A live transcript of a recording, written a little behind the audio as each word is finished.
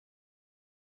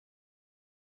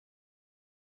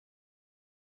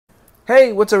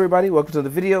Hey, what's up everybody? Welcome to the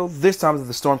video. This time is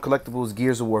the Storm Collectibles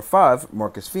Gears of War 5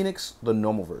 Marcus Fenix, the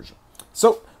normal version.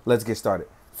 So, let's get started.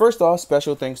 First off,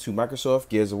 special thanks to Microsoft,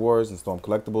 Gears of Wars, and Storm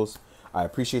Collectibles. I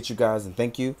appreciate you guys and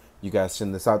thank you. You guys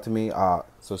send this out to me.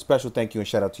 So special thank you and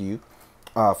shout out to you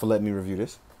for letting me review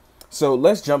this. So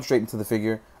let's jump straight into the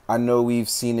figure. I know we've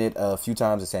seen it a few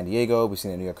times at San Diego. We've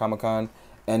seen it at New York Comic Con.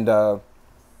 And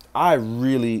I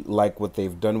really like what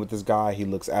they've done with this guy. He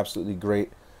looks absolutely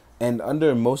great. And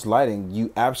under most lighting,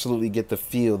 you absolutely get the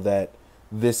feel that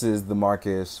this is the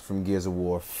Marcus from Gears of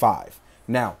War 5.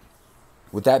 Now,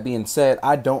 with that being said,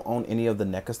 I don't own any of the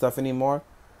NECA stuff anymore.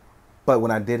 But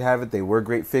when I did have it, they were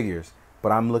great figures.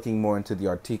 But I'm looking more into the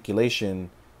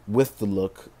articulation with the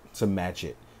look to match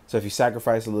it. So if you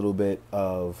sacrifice a little bit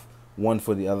of one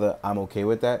for the other, I'm okay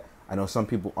with that. I know some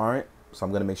people aren't, so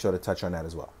I'm going to make sure to touch on that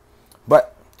as well.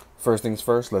 But first things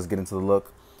first, let's get into the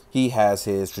look. He has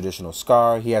his traditional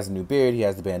scar. He has a new beard. He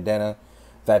has the bandana.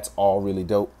 That's all really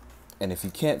dope. And if you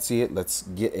can't see it, let's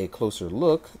get a closer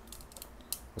look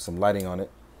with some lighting on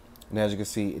it. And as you can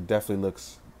see, it definitely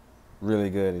looks really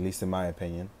good, at least in my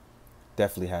opinion.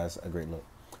 Definitely has a great look.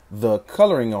 The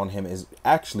coloring on him is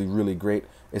actually really great.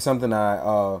 It's something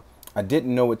I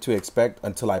didn't know what to expect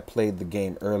until I played the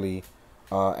game early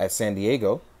at San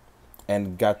Diego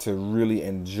and got to really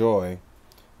enjoy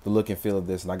the look and feel of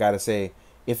this. And I gotta say,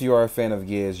 if you are a fan of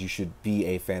Gears, you should be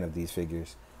a fan of these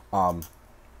figures.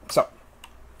 So,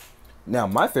 now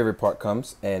my favorite part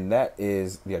comes, and that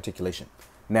is the articulation.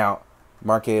 Now,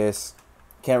 Marcus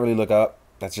can't really look up.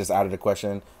 That's just out of the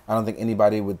question. I don't think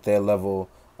anybody with their level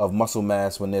of muscle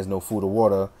mass when there's no food or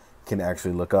water can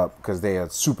actually look up because they are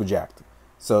super jacked.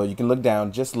 So you can look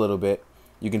down just a little bit.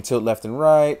 You can tilt left and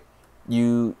right.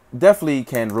 You definitely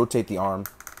can rotate the arm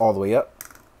all the way up.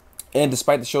 And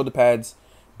despite the shoulder pads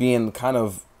being kind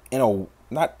of,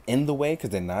 not in the way,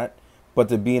 because they're not, but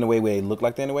to be in a way where they look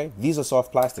like they're in a way, these are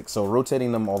soft plastic, so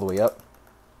rotating them all the way up,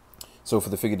 so for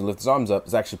the figure to lift his arms up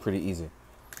is actually pretty easy.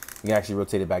 You can actually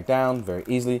rotate it back down very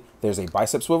easily. There's a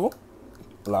bicep swivel,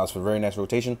 allows for very nice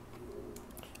rotation,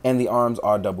 and the arms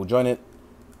are double jointed,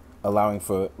 allowing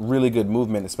for really good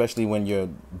movement, especially when you're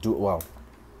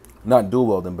not dual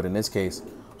wielding, but in this case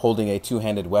holding a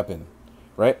two-handed weapon,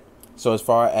 right? So as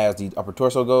far as the upper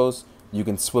torso goes, you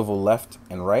can swivel left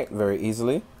and right very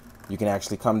easily. You can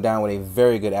actually come down with a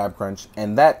very good ab crunch.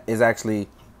 And that is actually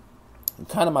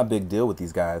kind of my big deal with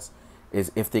these guys,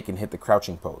 is if they can hit the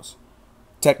crouching pose.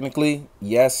 Technically,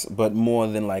 yes, but more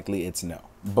than likely it's no.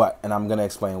 And I'm going to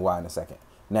explain why in a second.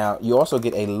 Now, you also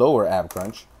get a lower ab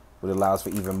crunch, which allows for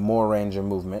even more range of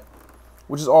movement,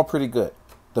 which is all pretty good.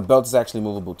 The belt is actually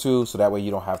movable too, so that way you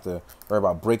don't have to worry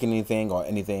about breaking anything or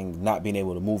anything not being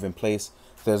able to move in place.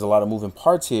 There's a lot of moving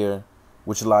parts here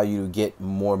which allow you to get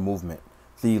more movement.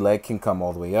 The leg can come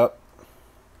all the way up.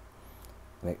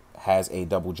 And it has a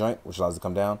double joint, which allows it to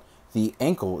come down. The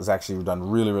ankle is actually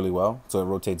done really, really well, so it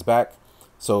rotates back.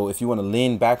 So if you want to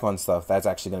lean back on stuff, that's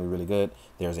actually going to be really good.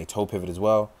 There's a toe pivot as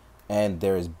well, and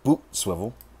there is boot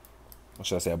swivel. Or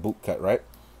should I say a boot cut, right?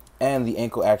 And the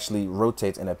ankle actually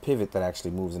rotates in a pivot that actually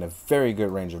moves in a very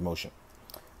good range of motion.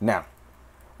 Now,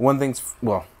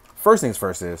 first things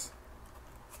first is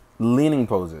leaning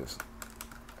poses.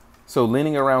 So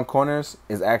leaning around corners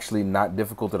is actually not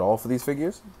difficult at all for these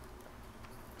figures.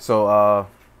 So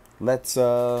let's,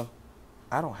 I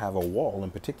don't have a wall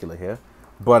in particular here,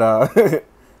 but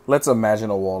let's imagine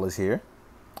a wall is here.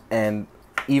 And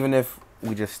even if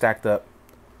we just stacked up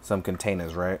some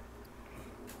containers, right?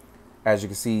 As you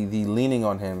can see, the leaning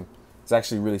on him is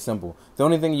actually really simple. The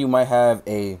only thing you might have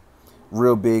a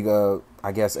real big,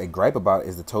 I guess, a gripe about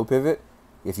is the toe pivot.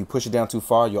 If you push it down too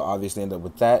far, you'll obviously end up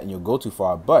with that and you'll go too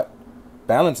far. But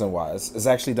balancing wise, it's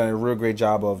actually done a real great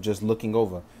job of just looking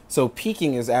over. So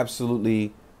peeking is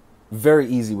absolutely very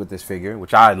easy with this figure,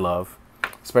 which I love,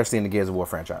 especially in the Gears of War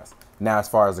franchise. Now, as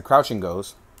far as the crouching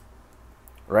goes,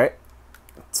 right?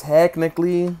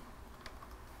 Technically,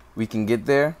 we can get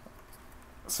there.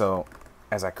 So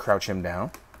as I crouch him down,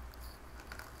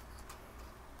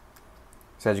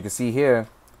 so as you can see here,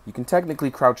 you can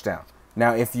technically crouch down.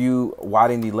 Now, if you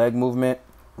widen the leg movement,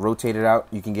 rotate it out,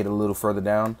 you can get a little further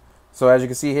down. So as you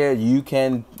can see here, you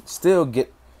can still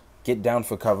get down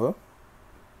for cover.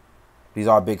 These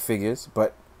are big figures,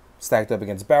 but stacked up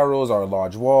against barrels or a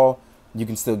large wall, you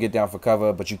can still get down for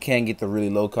cover, but you can get the really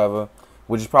low cover,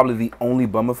 which is probably the only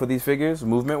bummer for these figures,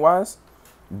 movement-wise.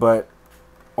 But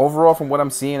overall, from what I'm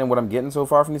seeing and what I'm getting so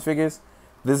far from these figures,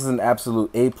 this is an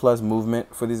absolute A+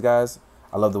 movement for these guys.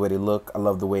 I love the way they look. I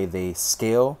love the way they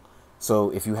scale.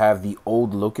 So if you have the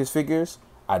old Locust figures,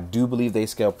 I do believe they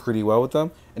scale pretty well with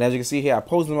them. And as you can see here, I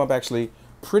posed them up actually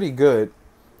pretty good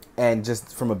and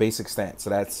just from a basic stance. So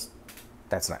that's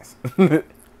nice.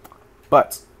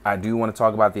 But I do want to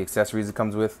talk about the accessories it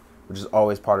comes with, which is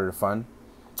always part of the fun.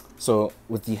 So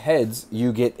with the heads,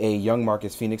 you get a young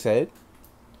Marcus Fenix head,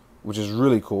 which is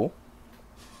really cool.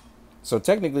 So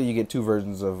technically, you get two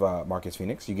versions of Marcus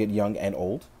Fenix. You get young and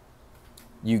old.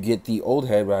 You get the old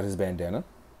head without his bandana.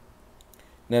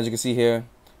 And as you can see here,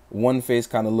 one face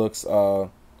kind of looks a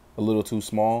little too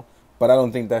small, but I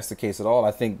don't think that's the case at all.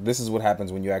 I think this is what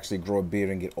happens when you actually grow a beard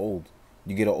and get old.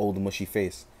 You get an old, mushy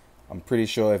face. I'm pretty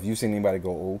sure if you've seen anybody go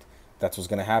old, that's what's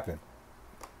going to happen.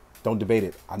 Don't debate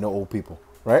it. I know old people,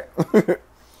 right?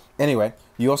 Anyway,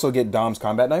 you also get Dom's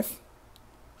combat knife,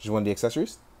 which is one of the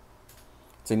accessories.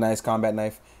 It's a nice combat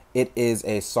knife. It is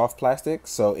a soft plastic,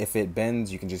 so if it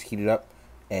bends, you can just heat it up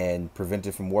and prevent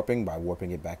it from warping by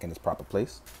warping it back in its proper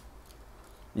place.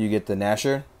 You get the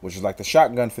Gnasher, which is like the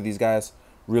shotgun for these guys.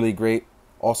 Really great.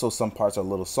 Also, some parts are a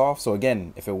little soft, so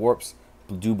again, if it warps,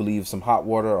 do believe some hot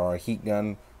water or a heat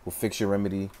gun will fix your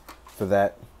remedy for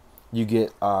that. You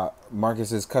get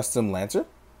Marcus's custom Lancer.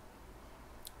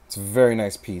 It's a very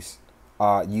nice piece.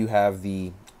 You have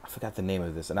the, I forgot the name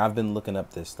of this, and I've been looking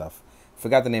up this stuff.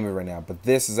 Forgot the name of it right now, but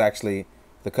this is actually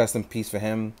the custom piece for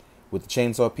him with the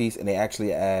chainsaw piece, and they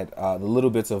actually add the little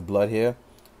bits of blood here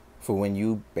for when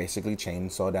you basically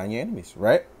chainsaw down your enemies,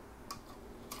 right?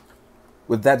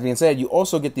 With that being said, you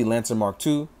also get the Lancer Mark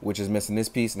II, which is missing this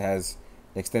piece and has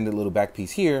an extended little back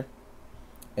piece here,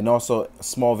 and also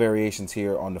small variations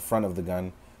here on the front of the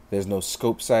gun. There's no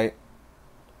scope sight,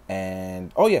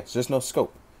 and oh yes, there's no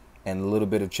scope, and a little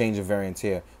bit of change of variance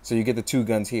here. So you get the two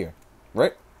guns here,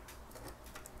 right?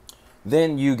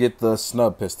 Then you get the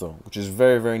snub pistol, which is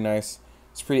very, very nice.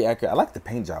 It's pretty accurate. I like the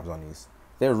paint jobs on these.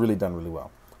 They're really done really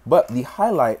well. But the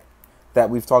highlight that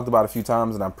we've talked about a few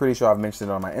times, and I'm pretty sure I've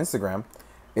mentioned it on my Instagram,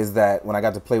 is that when I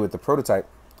got to play with the prototype,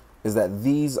 is that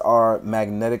these are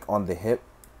magnetic on the hip.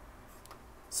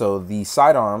 So the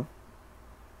sidearm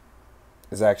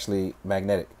is actually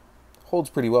magnetic. Holds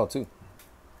pretty well too,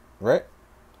 right?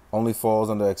 Only falls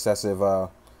under excessive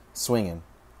swinging.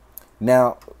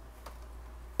 Now,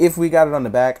 if we got it on the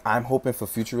back, I'm hoping for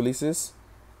future releases,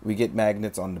 we get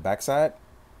magnets on the backside,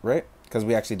 right? Because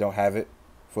we actually don't have it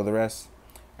for the rest.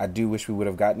 I do wish we would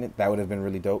have gotten it. That would have been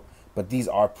really dope. But these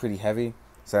are pretty heavy,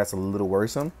 so that's a little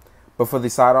worrisome. But for the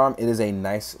sidearm, it is a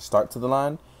nice start to the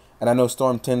line. And I know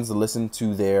Storm tends to listen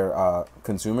to their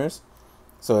consumers.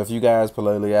 So if you guys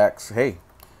politely ask, hey,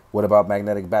 what about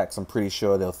magnetic backs? I'm pretty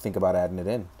sure they'll think about adding it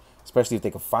in, especially if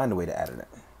they can find a way to add it in.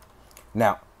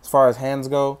 Now, as far as hands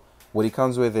go, what he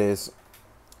comes with is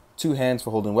two hands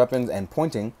for holding weapons and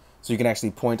pointing. So you can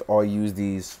actually point or use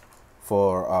these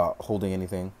for holding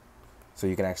anything. So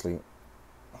you can actually,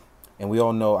 and we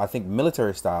all know, I think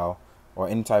military style or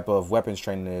any type of weapons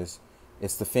training is,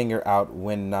 it's the finger out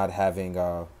when not having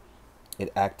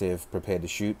it active, prepared to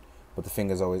shoot, but the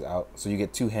finger's always out. So you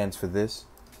get two hands for this.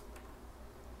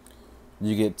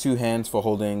 You get two hands for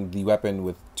holding the weapon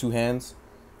with two hands.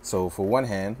 So for one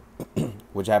hand,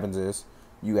 which happens is,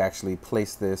 you actually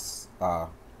place this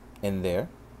in there.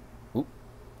 Oop,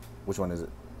 which one is it?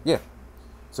 Yeah.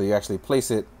 So you actually place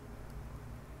it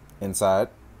inside,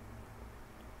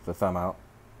 the thumb out.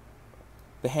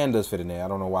 The hand does fit in there. I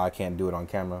don't know why I can't do it on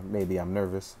camera. Maybe I'm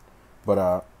nervous. But,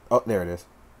 oh, there it is.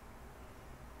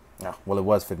 No, well, it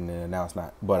was fitting in there. Now it's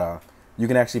not. But you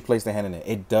can actually place the hand in there.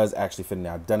 It does actually fit in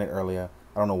there. I've done it earlier.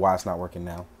 I don't know why it's not working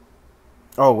now.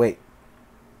 Oh, wait.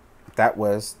 That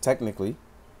was technically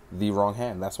the wrong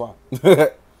hand. That's why.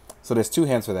 So there's two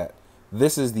hands for that.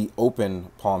 This is the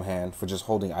open palm hand for just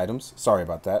holding items. Sorry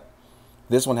about that.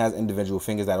 This one has individual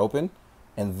fingers that open,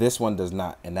 and this one does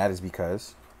not. And that is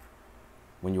because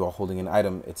when you are holding an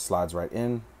item, it slides right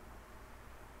in.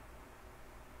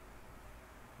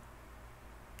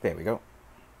 There we go.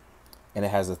 And it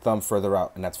has a thumb further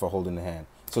out, and that's for holding the hand.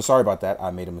 So sorry about that.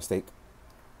 I made a mistake.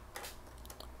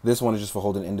 This one is just for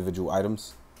holding individual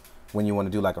items when you want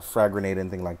to do like a frag grenade and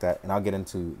thing like that. And I'll get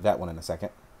into that one in a second.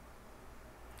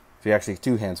 So you actually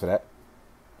two hands for that.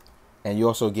 And you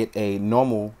also get a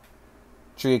normal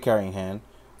trigger carrying hand,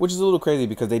 which is a little crazy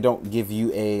because they don't give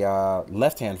you a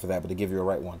left hand for that, but they give you a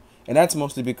right one. And that's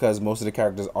mostly because most of the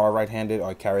characters are right-handed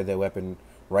or carry their weapon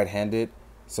right-handed.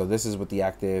 So this is with the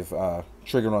active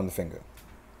trigger on the finger.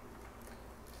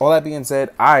 All that being said,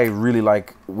 I really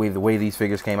like the way these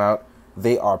figures came out.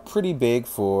 They are pretty big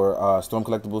for Storm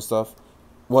Collectibles stuff.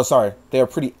 Well, sorry, they are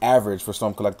pretty average for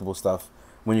Storm Collectibles stuff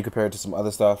when you compare it to some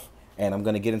other stuff. And I'm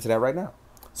going to get into that right now.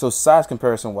 So size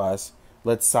comparison-wise,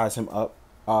 let's size him up.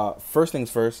 First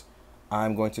things first,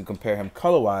 I'm going to compare him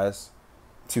color-wise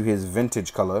to his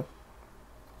vintage color.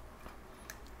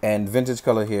 And vintage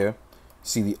color here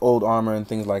See the old armor and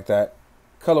things like that.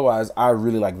 Color-wise, I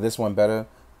really like this one better,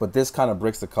 but this kind of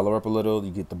breaks the color up a little.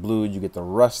 You get the blue, you get the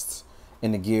rusts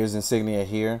in the gears insignia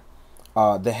here.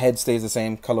 The head stays the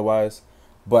same color-wise,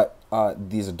 but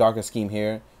these are darker scheme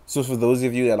here. So for those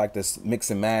of you that like to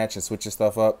mix and match and switch your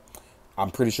stuff up,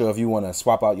 I'm pretty sure if you want to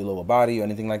swap out your lower body or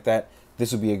anything like that,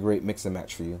 this would be a great mix and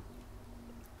match for you.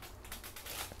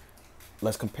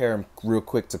 Let's compare him real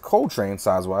quick to Coltrane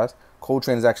size-wise.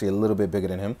 Coltrane is actually a little bit bigger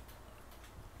than him.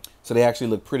 So they actually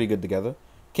look pretty good together.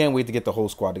 Can't wait to get the whole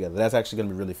squad together. That's actually going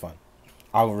to be really fun.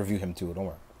 I'll review him too, don't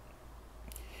worry.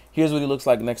 Here's what he looks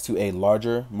like next to a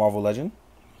larger Marvel Legend.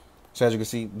 So as you can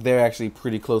see, they're actually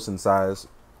pretty close in size.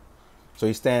 So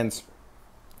he stands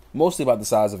mostly about the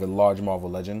size of a large Marvel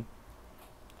Legend.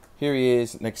 Here he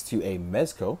is next to a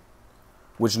Mezco,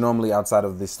 which normally outside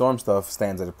of the Storm stuff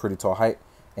stands at a pretty tall height,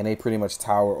 and they pretty much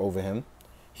tower over him.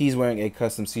 He's wearing a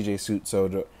custom CJ suit,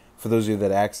 so for those of you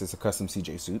that ask, it's a custom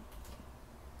CJ suit.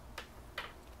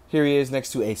 Here he is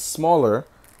next to a smaller.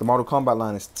 The Mortal Kombat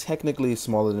line is technically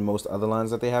smaller than most other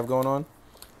lines that they have going on.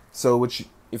 So, which,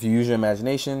 if you use your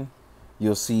imagination,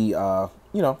 you'll see, you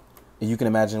know, you can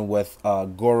imagine what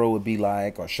Goro would be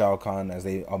like, or Shao Kahn, as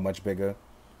they are much bigger.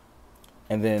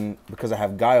 And then, because I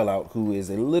have Guile out, who is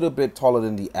a little bit taller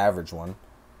than the average one,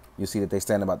 you'll see that they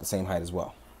stand about the same height as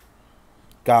well.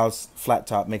 Guile's flat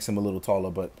top makes him a little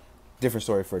taller, but different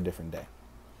story for a different day.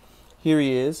 Here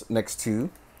he is next to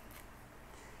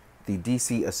the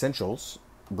DC Essentials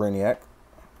Brainiac.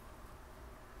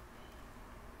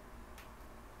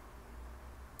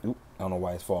 Oop, I don't know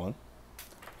why it's falling.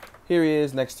 Here he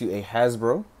is next to a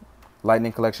Hasbro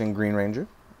Lightning Collection Green Ranger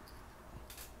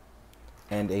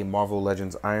and a Marvel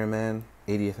Legends Iron Man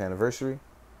 80th anniversary.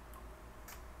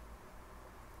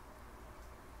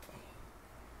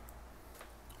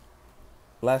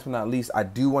 Last but not least, I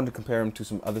do want to compare him to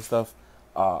some other stuff.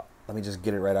 Let me just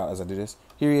get it right out as I do this.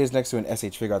 Here he is next to an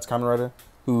SH Figuarts Kamen Rider,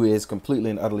 who is completely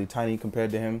and utterly tiny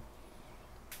compared to him.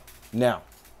 Now,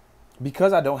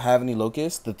 because I don't have any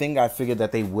Locusts, the thing I figured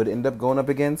that they would end up going up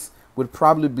against would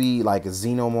probably be like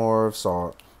Xenomorphs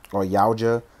or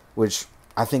Yaoja, which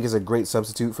I think is a great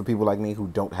substitute for people like me who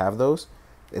don't have those,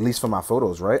 at least for my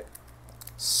photos, right?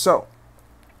 So,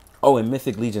 oh, and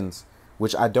Mythic Legions,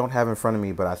 which I don't have in front of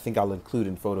me, but I think I'll include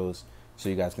in photos so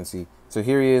you guys can see. So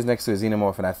here he is next to a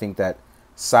Xenomorph, and I think that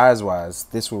size-wise,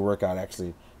 this will work out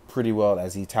actually pretty well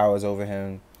as he towers over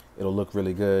him. It'll look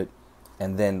really good.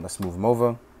 And then let's move him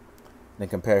over. Then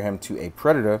compare him to a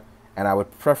Predator, and I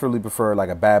would preferably prefer like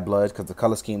a Bad Blood because the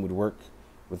color scheme would work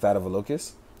with that of a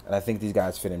Locust. And I think these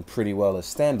guys fit in pretty well as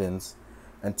stand-ins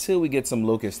until we get some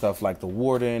Locust stuff like the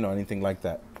Warden or anything like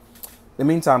that. In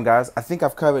the meantime, guys, I think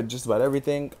I've covered just about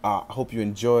everything. I hope you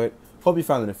enjoyed. Hope you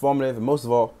found it informative. And most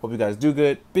of all, hope you guys do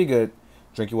good, be good,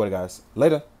 drink your water, guys.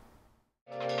 Later.